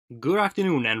Good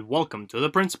afternoon and welcome to the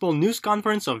principal news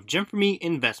conference of Gem4me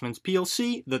Investments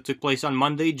PLC that took place on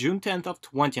Monday, June 10th of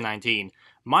 2019.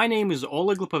 My name is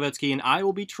Oleg Lipovetsky and I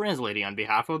will be translating on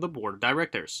behalf of the board of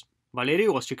directors. Valery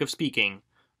Ostrikov speaking.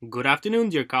 Good afternoon,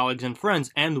 dear colleagues and friends,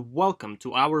 and welcome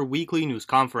to our weekly news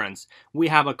conference. We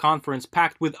have a conference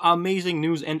packed with amazing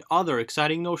news and other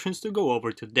exciting notions to go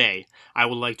over today. I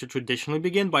would like to traditionally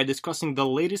begin by discussing the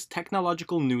latest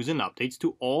technological news and updates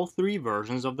to all three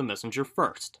versions of the Messenger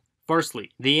first.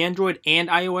 Firstly, the Android and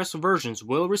iOS versions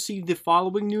will receive the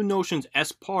following new notions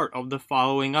as part of the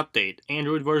following update.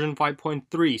 Android version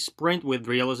 5.3 Sprint with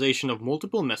realization of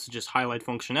multiple messages highlight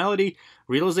functionality,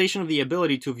 realization of the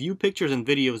ability to view pictures and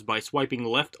videos by swiping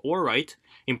left or right,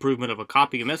 improvement of a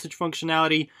copy a message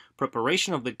functionality,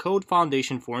 preparation of the code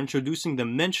foundation for introducing the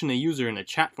mention a user in a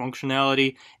chat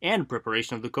functionality, and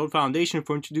preparation of the code foundation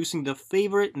for introducing the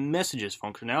favorite messages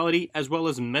functionality, as well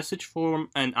as message from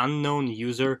an unknown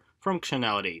user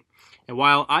functionality. And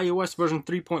while iOS version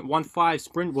 3.15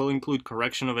 Sprint will include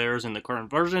correction of errors in the current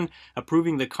version,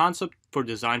 approving the concept for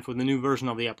design for the new version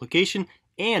of the application,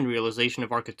 and realization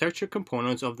of architecture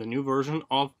components of the new version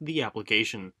of the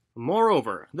application.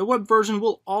 Moreover, the web version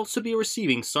will also be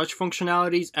receiving such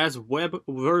functionalities as web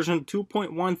version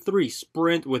 2.13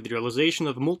 Sprint with realization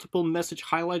of multiple message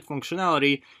highlight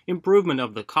functionality, improvement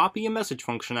of the copy a message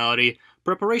functionality,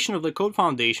 preparation of the code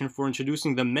foundation for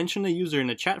introducing the mention a user in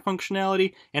a chat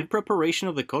functionality, and preparation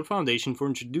of the code foundation for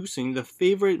introducing the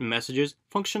favorite messages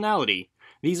functionality.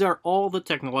 These are all the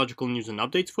technological news and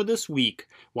updates for this week,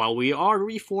 while we are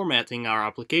reformatting our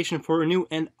application for a new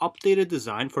and updated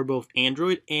design for both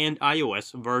Android and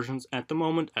iOS versions at the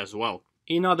moment as well.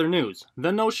 In other news,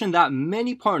 the notion that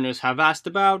many partners have asked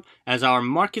about, as our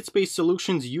market space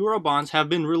solutions Eurobonds have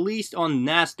been released on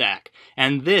NASDAQ,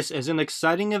 and this is an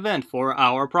exciting event for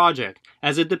our project,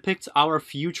 as it depicts our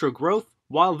future growth,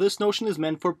 while this notion is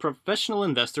meant for professional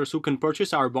investors who can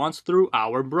purchase our bonds through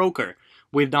our broker.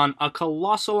 We've done a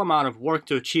colossal amount of work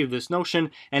to achieve this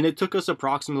notion, and it took us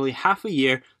approximately half a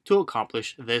year to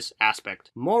accomplish this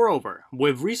aspect. Moreover,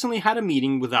 we've recently had a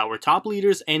meeting with our top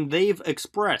leaders and they've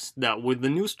expressed that with the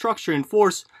new structure in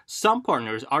force, some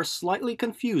partners are slightly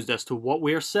confused as to what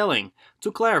we are selling.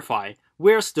 To clarify,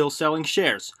 we are still selling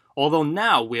shares. Although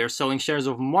now we are selling shares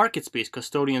of Market Space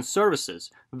Custodian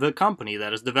Services, the company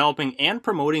that is developing and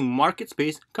promoting Market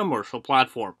Space commercial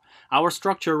platform. Our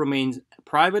structure remains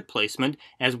private placement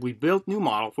as we build new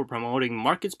model for promoting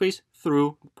Market Space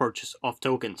through purchase of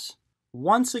tokens.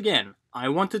 Once again, I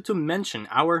wanted to mention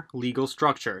our legal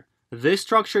structure. This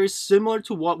structure is similar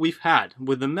to what we've had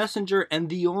with the Messenger, and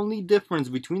the only difference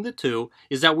between the two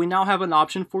is that we now have an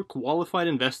option for qualified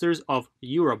investors of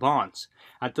Eurobonds.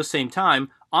 At the same time,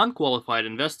 unqualified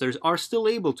investors are still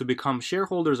able to become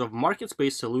shareholders of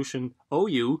MarketSpace Solution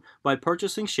OU by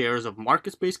purchasing shares of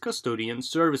MarketSpace Custodian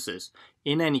Services.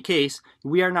 In any case,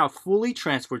 we are now fully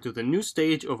transferred to the new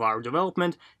stage of our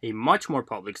development, a much more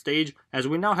public stage, as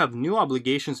we now have new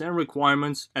obligations and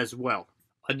requirements as well.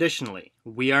 Additionally,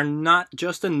 we are not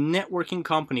just a networking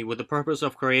company with the purpose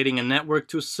of creating a network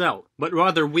to sell, but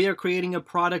rather we are creating a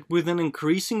product with an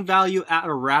increasing value at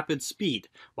a rapid speed,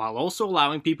 while also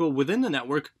allowing people within the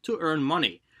network to earn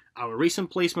money. Our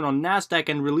recent placement on NASDAQ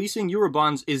and releasing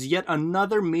Eurobonds is yet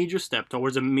another major step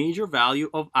towards a major value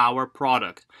of our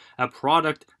product, a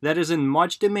product that is in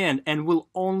much demand and will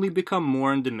only become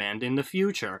more in demand in the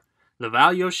future. The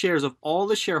value of shares of all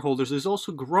the shareholders is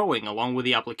also growing along with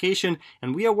the application,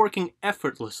 and we are working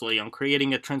effortlessly on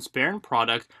creating a transparent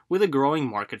product with a growing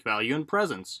market value and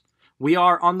presence. We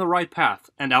are on the right path,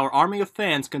 and our army of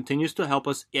fans continues to help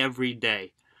us every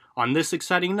day. On this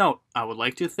exciting note, I would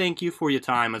like to thank you for your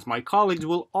time, as my colleagues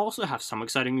will also have some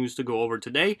exciting news to go over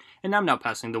today, and I'm now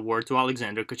passing the word to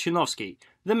Alexander Kachinovsky,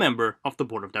 the member of the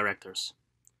board of directors.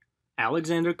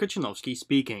 Alexander Kachinovsky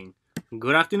speaking.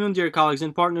 Good afternoon, dear colleagues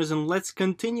and partners, and let's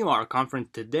continue our conference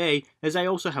today, as I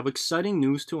also have exciting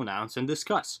news to announce and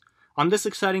discuss. On this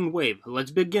exciting wave, let's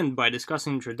begin by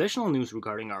discussing traditional news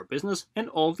regarding our business and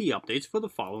all the updates for the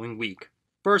following week.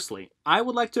 Firstly, I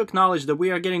would like to acknowledge that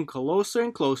we are getting closer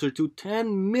and closer to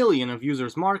 10 million of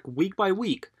users mark week by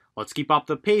week. Let's keep up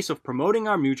the pace of promoting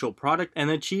our mutual product and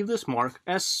achieve this mark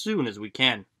as soon as we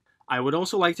can. I would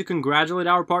also like to congratulate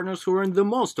our partners who earned the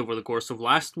most over the course of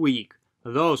last week.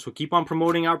 Those who keep on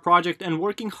promoting our project and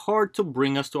working hard to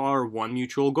bring us to our one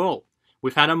mutual goal.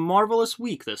 We've had a marvelous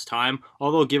week this time,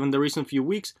 although given the recent few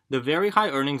weeks, the very high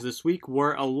earnings this week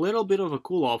were a little bit of a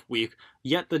cool-off week,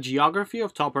 yet the geography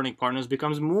of top earning partners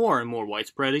becomes more and more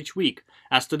widespread each week,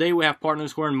 as today we have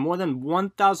partners who earn more than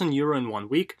 €1,000 in 1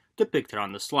 week, depicted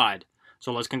on the slide.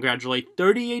 So let's congratulate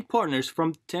 38 partners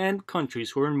from 10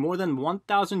 countries who earned more than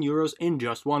 1,000 euros in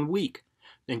just 1 week.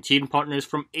 19 partners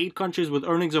from 8 countries with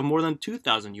earnings of more than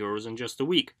 2,000 euros in just a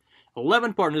week.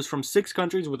 11 partners from 6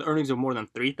 countries with earnings of more than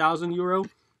 3,000 euro.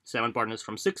 7 partners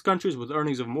from 6 countries with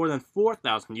earnings of more than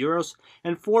 4,000 euros.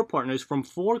 And 4 partners from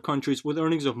 4 countries with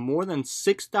earnings of more than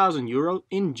 6,000 euros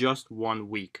in just 1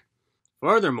 week.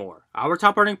 Furthermore, our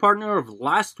top earning partner of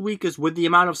last week is with the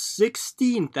amount of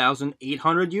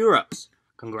 16,800 euros.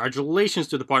 Congratulations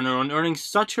to the partner on earning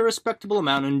such a respectable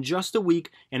amount in just a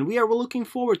week, and we are looking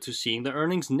forward to seeing the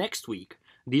earnings next week.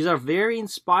 These are very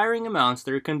inspiring amounts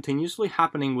that are continuously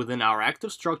happening within our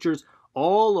active structures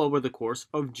all over the course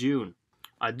of June.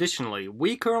 Additionally,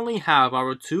 we currently have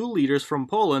our 2 leaders from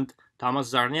Poland,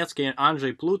 Tomasz Zarniecki and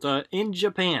Andrzej Pluta, in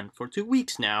Japan for 2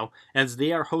 weeks now, as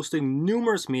they are hosting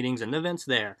numerous meetings and events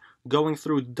there, going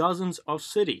through dozens of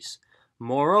cities.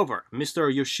 Moreover,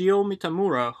 Mr. Yoshio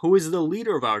Mitamura, who is the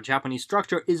leader of our Japanese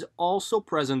structure, is also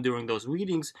present during those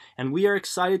meetings, and we are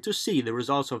excited to see the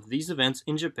results of these events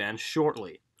in Japan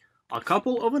shortly. A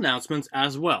couple of announcements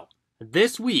as well.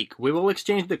 This week, we will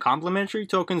exchange the complimentary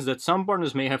tokens that some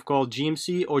partners may have called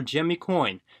GMC or Gem4me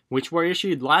Coin, which were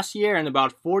issued last year, and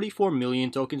about 44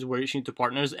 million tokens were issued to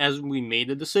partners as we made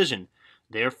the decision.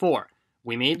 Therefore,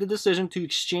 we made the decision to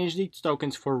exchange these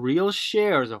tokens for real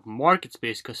shares of Market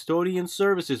Space custodian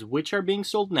services, which are being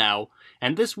sold now,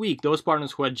 and this week those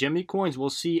partners who had Gem4me coins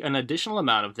will see an additional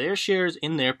amount of their shares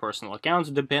in their personal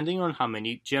accounts depending on how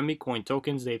many Gem4me coin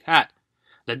tokens they've had.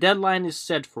 The deadline is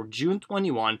set for June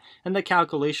 21, and the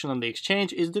calculation on the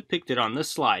exchange is depicted on this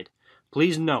slide.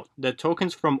 Please note that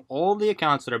tokens from all the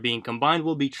accounts that are being combined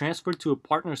will be transferred to a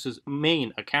partner's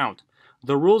main account.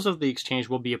 The rules of the exchange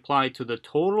will be applied to the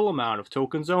total amount of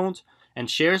tokens owned, and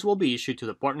shares will be issued to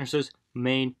the partner's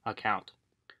main account.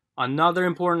 Another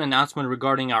important announcement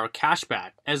regarding our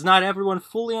cashback, as not everyone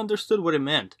fully understood what it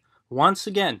meant. Once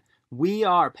again, we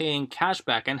are paying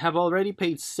cashback and have already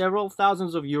paid several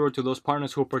thousands of euros to those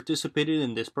partners who participated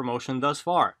in this promotion thus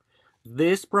far.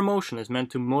 This promotion is meant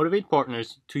to motivate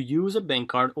partners to use a bank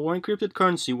card or encrypted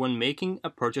currency when making a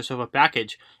purchase of a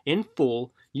package in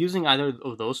full using either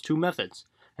of those 2 methods,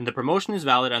 and the promotion is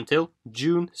valid until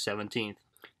June 17th.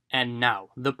 And now,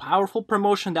 the powerful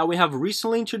promotion that we have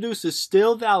recently introduced is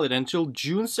still valid until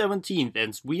June 17th,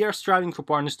 as we are striving for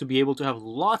partners to be able to have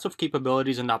lots of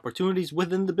capabilities and opportunities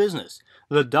within the business.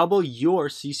 The Double Your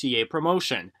CCA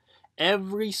promotion.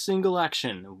 Every single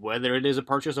action, whether it is a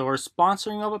purchase or a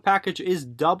sponsoring of a package, is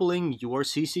doubling your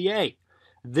CCA.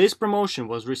 This promotion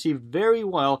was received very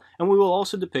well, and we will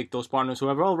also depict those partners who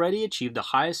have already achieved the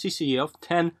highest CCA of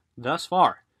 10 thus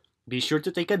far. Be sure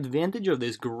to take advantage of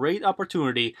this great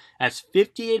opportunity, as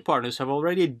 58 partners have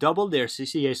already doubled their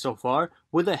CCA so far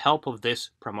with the help of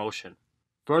this promotion.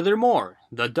 Furthermore,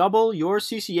 the Double Your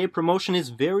CCA promotion is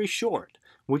very short,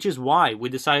 which is why we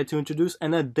decided to introduce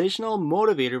an additional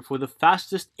motivator for the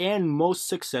fastest and most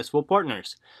successful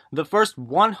partners. The first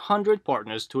 100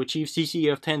 partners to achieve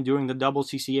CCA of 10 during the double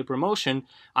CCA promotion,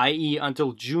 i.e.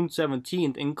 until June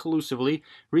 17th inclusively,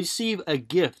 receive a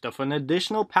gift of an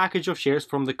additional package of shares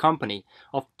from the company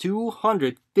of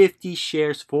 250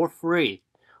 shares for free.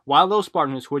 While those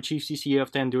partners who achieved CCA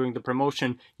of 10 during the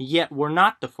promotion yet were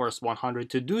not the first 100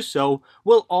 to do so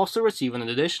will also receive an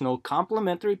additional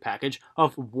complimentary package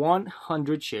of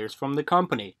 100 shares from the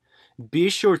company. Be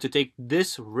sure to take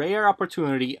this rare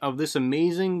opportunity of this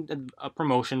amazing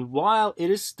promotion while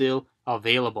it is still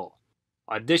available.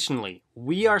 Additionally,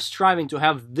 we are striving to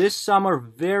have this summer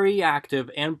very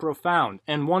active and profound,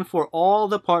 and one for all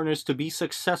the partners to be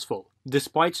successful,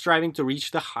 despite striving to reach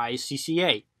the highest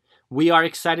CCA. We are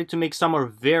excited to make summer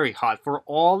very hot for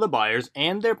all the buyers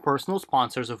and their personal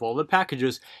sponsors of all the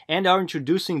packages, and are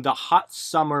introducing the Hot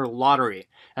Summer Lottery.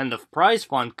 And the prize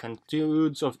fund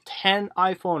consists of 10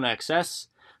 iPhone XS,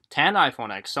 10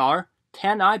 iPhone XR,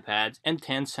 10 iPads, and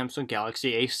 10 Samsung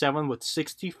Galaxy A7 with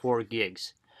 64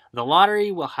 gigs. The lottery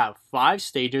will have 5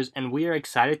 stages, and we are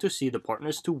excited to see the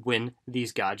partners to win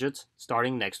these gadgets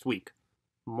starting next week.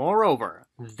 Moreover,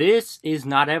 this is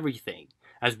not everything,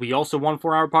 as we also want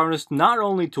for our partners not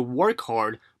only to work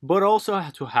hard, but also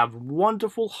to have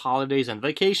wonderful holidays and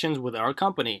vacations with our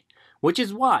company. Which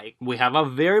is why we have a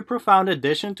very profound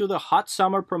addition to the Hot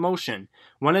Summer promotion,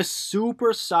 when a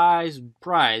super-sized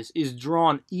prize is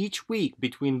drawn each week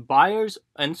between buyers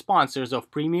and sponsors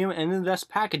of premium and invest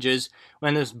packages,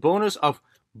 and a bonus of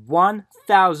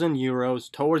 1,000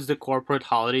 euros towards the corporate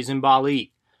holidays in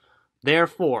Bali.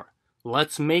 Therefore,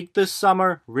 let's make this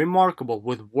summer remarkable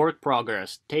with work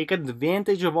progress. Take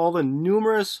advantage of all the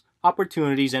numerous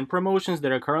opportunities, and promotions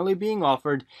that are currently being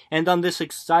offered. And on this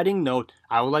exciting note,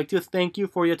 I would like to thank you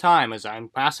for your time as I'm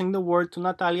passing the word to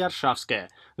Natalia Arshavskaya,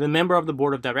 the member of the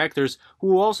board of directors,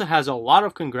 who also has a lot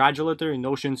of congratulatory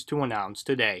notions to announce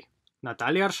today.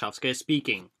 Natalia Arshavskaya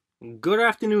speaking. Good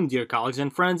afternoon, dear colleagues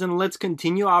and friends, and let's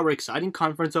continue our exciting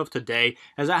conference of today,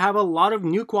 as I have a lot of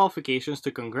new qualifications to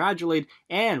congratulate,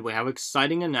 and we have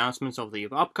exciting announcements of the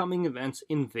upcoming events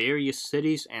in various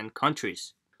cities and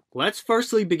countries. Let's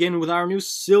firstly begin with our new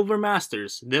Silver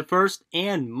Masters, the first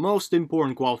and most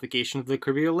important qualification of the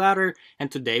career ladder,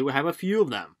 and today we have a few of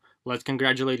them. Let's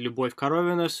congratulate Lyubov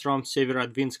Korovina from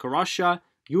Severodvinsk, Russia,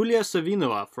 Yulia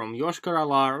Savinova from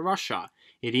Yoshkar-Ola, Russia,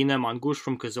 Irina Mangush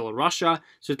from Kyzyl, Russia,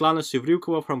 Svetlana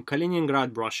Syvryukova from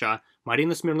Kaliningrad, Russia,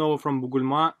 Marina Smirnova from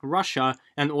Bugulma, Russia,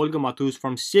 and Olga Matuz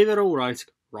from Severouralsk,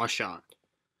 Russia.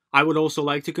 I would also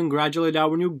like to congratulate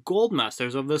our new Gold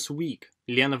Masters of this week.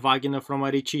 Lena Vagina from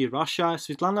Arichi, Russia,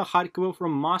 Svetlana Kharkova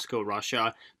from Moscow,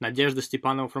 Russia, Nadezhda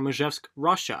Stepanova from Ijevsk,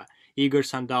 Russia, Igor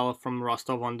Sandalov from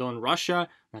Rostov-on-Don, Russia,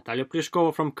 Natalia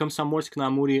Pleshkova from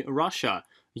Komsomolsk-na-Amur, Russia,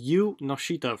 Yu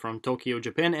Noshita from Tokyo,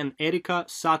 Japan, and Erika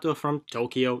Sato from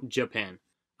Tokyo, Japan.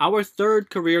 Our third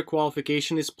career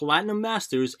qualification is Platinum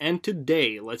Masters, and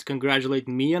today let's congratulate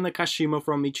Miya Nakashima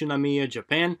from Ichinomiya,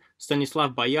 Japan,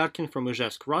 Stanislav Bayarkin from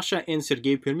Ijevsk, Russia, and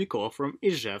Sergei Permykov from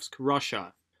Ijevsk,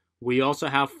 Russia. We also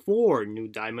have 4 new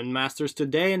Diamond Masters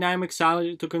today, and I'm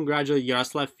excited to congratulate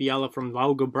Yaroslav Fiala from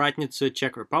Daugavpratnitsa,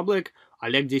 Czech Republic,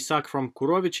 Oleg Desak from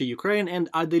Kurovice, Ukraine, and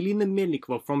Adelina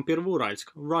Melnikova from Pervouralsk,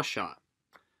 Russia.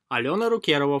 Alena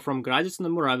Rukerova from Gradec na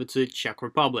Moravice, Czech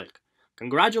Republic.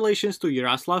 Congratulations to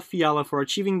Yaroslav Fiala for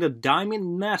achieving the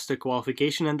Diamond Master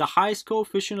qualification and the highest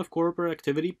coefficient of corporate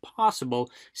activity possible,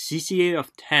 CCA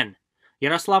of 10.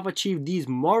 Yaroslav achieved these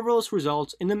marvelous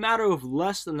results in a matter of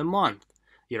less than a month.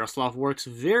 Yaroslav works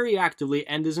very actively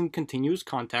and is in continuous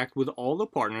contact with all the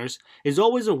partners, is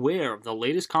always aware of the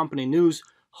latest company news,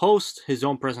 hosts his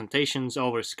own presentations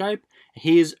over Skype.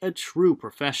 He is a true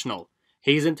professional.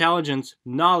 His intelligence,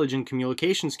 knowledge, and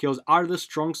communication skills are the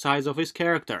strong sides of his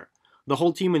character. The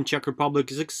whole team in Czech Republic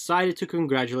is excited to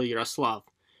congratulate Yaroslav.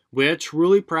 We are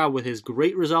truly proud with his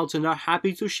great results and are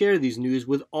happy to share these news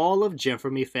with all of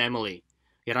Gem4me family.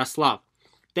 Yaroslav,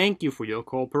 thank you for your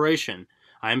cooperation.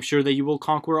 I am sure that you will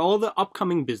conquer all the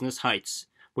upcoming business heights.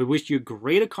 We wish you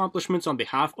great accomplishments on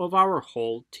behalf of our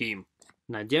whole team.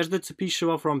 Nadezhda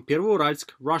Tsipisheva from Pervouralsk,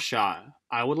 Russia.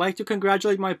 I would like to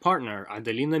congratulate my partner,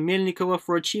 Adelina Melnikova,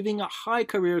 for achieving a high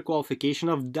career qualification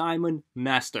of Diamond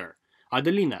Master.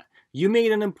 Adelina, you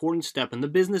made an important step in the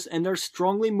business and are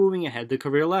strongly moving ahead the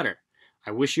career ladder.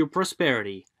 I wish you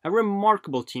prosperity, a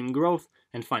remarkable team growth,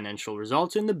 and financial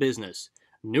results in the business.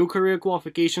 New career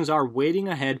qualifications are waiting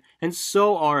ahead, and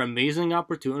so are amazing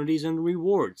opportunities and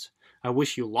rewards. I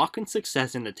wish you luck and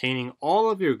success in attaining all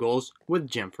of your goals with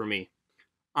Gem4me.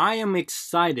 I am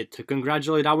excited to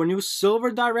congratulate our new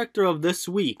Silver Director of this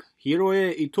week,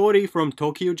 Hiroe Itori from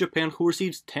Tokyo, Japan, who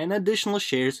receives 10 additional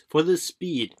shares for the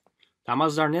speed.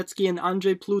 Tamas Zarnecki and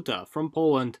Andrzej Pluta from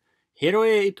Poland.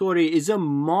 Hiroe Itori is a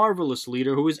marvelous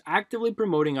leader who is actively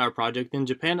promoting our project in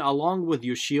Japan along with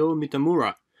Yoshio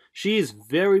Mitamura. She is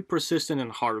very persistent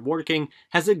and hardworking,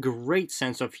 has a great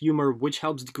sense of humor which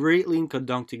helps greatly in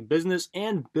conducting business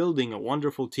and building a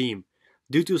wonderful team.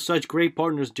 Due to such great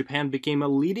partners, Japan became a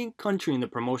leading country in the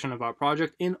promotion of our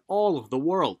project in all of the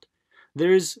world.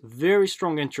 There is very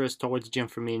strong interest towards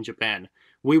Gem4me in Japan.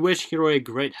 We wish Hiroe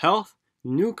great health,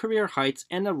 new career heights,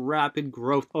 and a rapid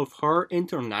growth of her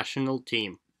international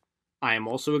team. I am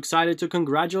also excited to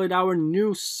congratulate our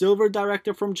new Silver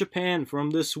Director from Japan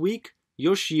from this week,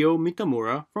 Yoshio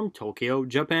Mitamura from Tokyo,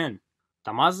 Japan.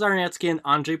 Tamas Zarnecki and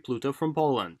Andrzej Pluta from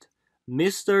Poland.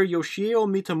 Mr. Yoshio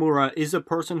Mitamura is a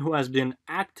person who has been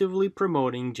actively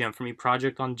promoting Gem4me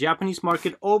project on Japanese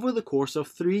market over the course of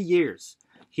 3 years.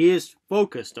 He is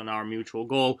focused on our mutual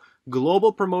goal,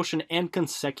 global promotion and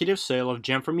consecutive sale of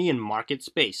Gem4me in Market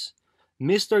Space.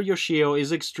 Mr. Yoshio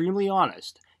is extremely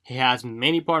honest. He has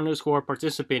many partners who are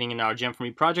participating in our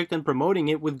Gem4me project and promoting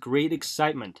it with great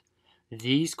excitement.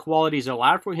 These qualities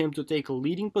allowed for him to take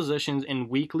leading positions in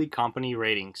weekly company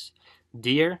ratings.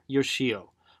 Dear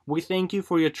Yoshio, we thank you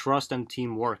for your trust and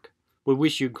teamwork. We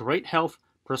wish you great health,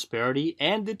 prosperity,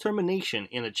 and determination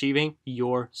in achieving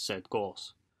your set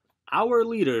goals. Our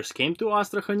leaders came to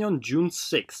Astrakhan on June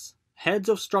 6th. Heads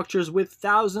of structures with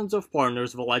thousands of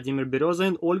partners, Vladimir Bereza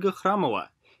and Olga Khramova.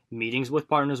 Meetings with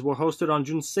partners were hosted on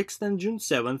June 6th and June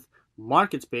 7th,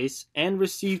 Market Space, and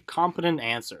received competent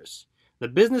answers. The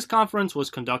business conference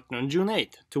was conducted on June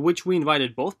 8th, to which we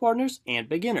invited both partners and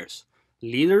beginners.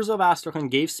 Leaders of Astrakhan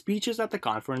gave speeches at the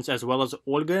conference, as well as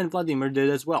Olga and Vladimir did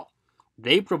as well.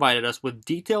 They provided us with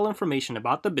detailed information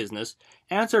about the business,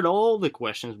 answered all the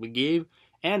questions we gave,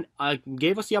 and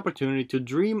gave us the opportunity to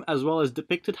dream as well as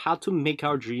depicted how to make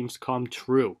our dreams come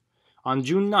true. On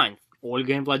June 9th,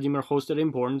 Olga and Vladimir hosted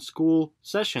important school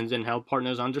sessions and helped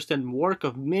partners understand work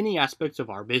of many aspects of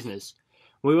our business.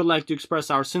 We would like to express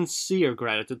our sincere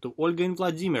gratitude to Olga and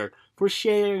Vladimir for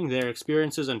sharing their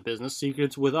experiences and business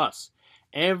secrets with us.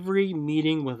 Every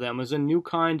meeting with them is a new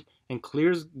kind and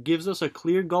gives us a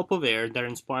clear gulp of air that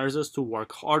inspires us to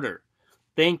work harder.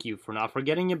 Thank you for not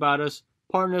forgetting about us,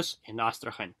 partners in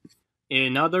Astrakhan.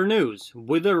 In other news,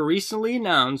 with the recently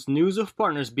announced news of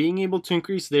partners being able to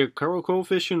increase their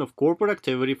coefficient of corporate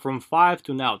activity from 5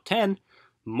 to now 10,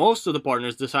 most of the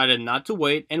partners decided not to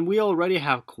wait, and we already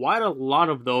have quite a lot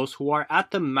of those who are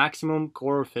at the maximum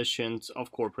coefficients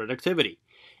of corporate activity.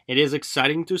 It is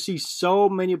exciting to see so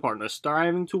many partners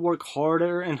striving to work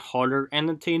harder and harder and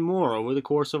attain more over the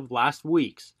course of last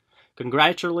weeks.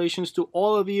 Congratulations to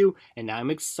all of you, and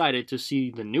I'm excited to see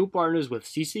the new partners with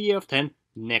CCA of 10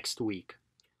 next week.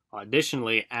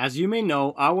 Additionally, as you may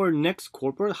know, our next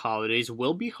corporate holidays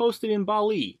will be hosted in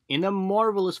Bali, in a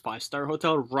marvelous 5-star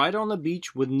hotel right on the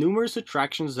beach with numerous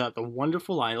attractions that the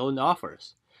wonderful island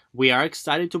offers. We are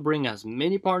excited to bring as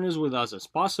many partners with us as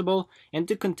possible and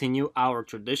to continue our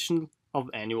tradition of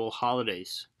annual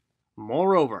holidays.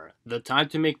 Moreover, the time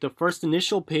to make the first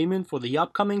initial payment for the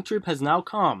upcoming trip has now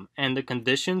come, and the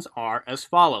conditions are as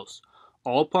follows.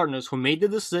 All partners who made the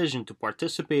decision to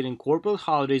participate in corporate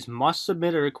holidays must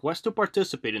submit a request to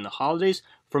participate in the holidays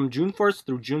from June 1st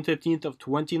through June 15th of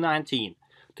 2019.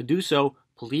 To do so,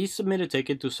 please submit a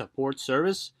ticket to support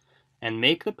service and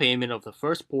make the payment of the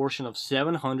first portion of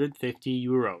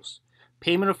 €750.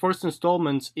 Payment of first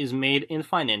installments is made in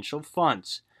financial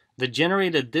funds. The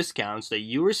generated discounts that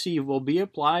you receive will be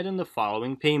applied in the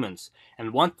following payments,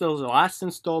 and once the last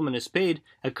installment is paid,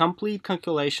 a complete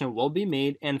calculation will be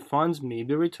made and funds may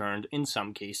be returned in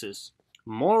some cases.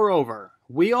 Moreover,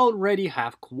 we already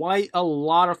have quite a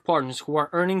lot of partners who are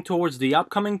earning towards the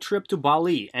upcoming trip to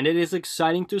Bali, and it is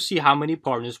exciting to see how many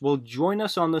partners will join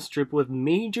us on this trip with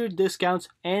major discounts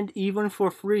and even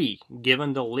for free,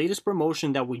 given the latest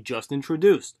promotion that we just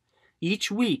introduced.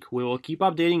 Each week, we will keep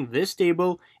updating this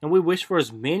table, and we wish for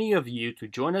as many of you to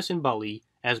join us in Bali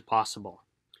as possible.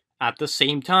 At the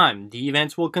same time, the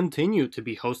events will continue to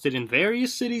be hosted in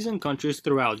various cities and countries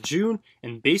throughout June,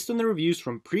 and based on the reviews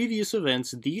from previous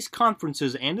events, these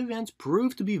conferences and events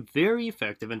prove to be very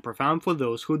effective and profound for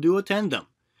those who do attend them.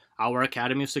 Our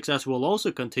Academy of Success will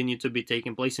also continue to be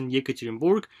taking place in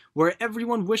Yekaterinburg, where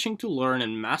everyone wishing to learn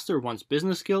and master one's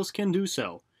business skills can do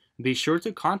so. Be sure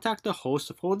to contact the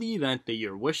host for the event that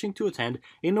you're wishing to attend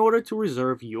in order to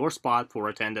reserve your spot for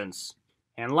attendance.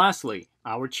 And lastly,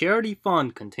 our charity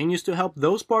fund continues to help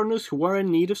those partners who are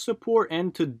in need of support,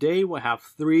 and today we have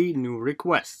 3 new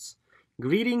requests.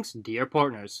 Greetings, dear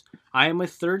partners. I am a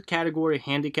 3rd category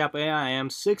handicap and I am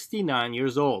 69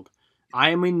 years old. I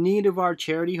am in need of our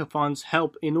charity fund's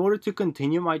help in order to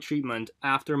continue my treatment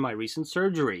after my recent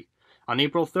surgery. On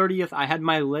April 30th, I had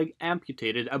my leg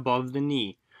amputated above the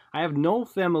knee. I have no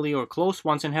family or close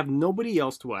ones and have nobody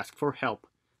else to ask for help.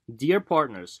 Dear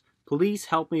partners, please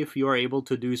help me if you are able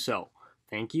to do so.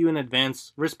 Thank you in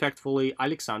advance. Respectfully,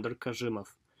 Alexander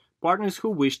Kazhimov. Partners who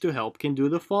wish to help can do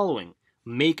the following.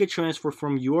 Make a transfer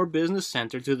from your business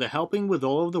center to the Helping with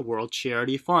All of the World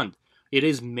Charity Fund. It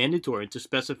is mandatory to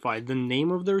specify the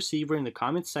name of the receiver in the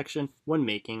comments section when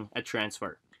making a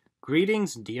transfer.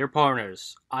 Greetings, dear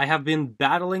partners. I have been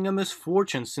battling a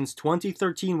misfortune since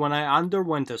 2013 when I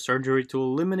underwent a surgery to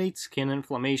eliminate skin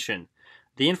inflammation.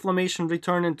 The inflammation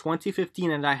returned in 2015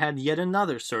 and I had yet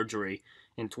another surgery.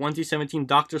 In 2017,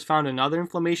 doctors found another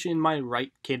inflammation in my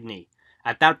right kidney.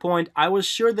 At that point, I was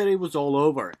sure that it was all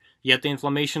over, yet the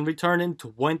inflammation returned in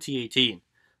 2018.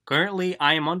 Currently,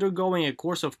 I am undergoing a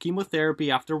course of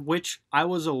chemotherapy after which I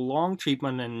was a long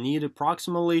treatment and need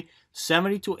approximately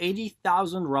 70 to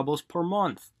 80,000 rubles per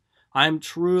month. I am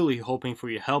truly hoping for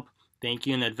your help. Thank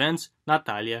you in advance,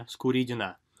 Natalia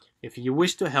Skuridina. If you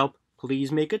wish to help,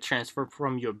 please make a transfer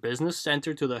from your business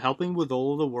center to the Helping with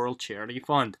All of the World Charity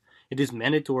Fund. It is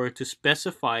mandatory to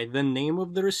specify the name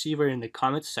of the receiver in the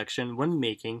comments section when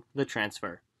making the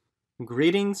transfer.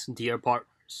 Greetings, dear partners.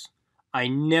 I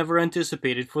never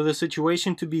anticipated for the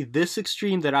situation to be this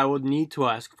extreme that I would need to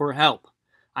ask for help.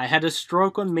 I had a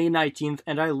stroke on May 19th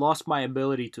and I lost my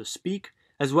ability to speak,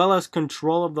 as well as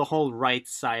control of the whole right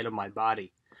side of my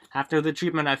body. After the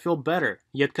treatment I feel better,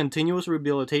 yet continuous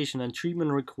rehabilitation and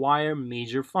treatment require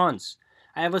major funds.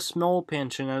 I have a small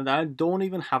pension and I don't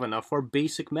even have enough for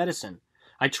basic medicine.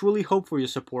 I truly hope for your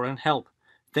support and help.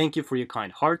 Thank you for your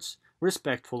kind hearts.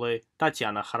 Respectfully,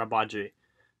 Tatiana Harabaji.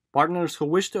 Partners who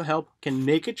wish to help can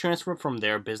make a transfer from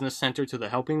their business center to the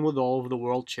Helping with All of the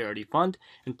World Charity Fund,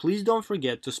 and please don't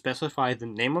forget to specify the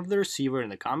name of the receiver in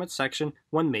the comment section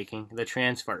when making the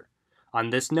transfer.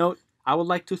 On this note, I would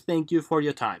like to thank you for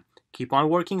your time. Keep on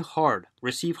working hard,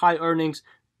 receive high earnings,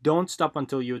 don't stop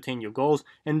until you attain your goals,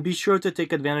 and be sure to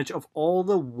take advantage of all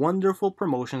the wonderful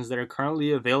promotions that are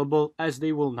currently available, as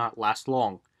they will not last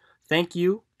long. Thank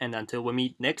you, and until we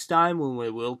meet next time when we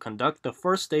will conduct the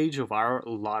first stage of our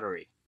lottery.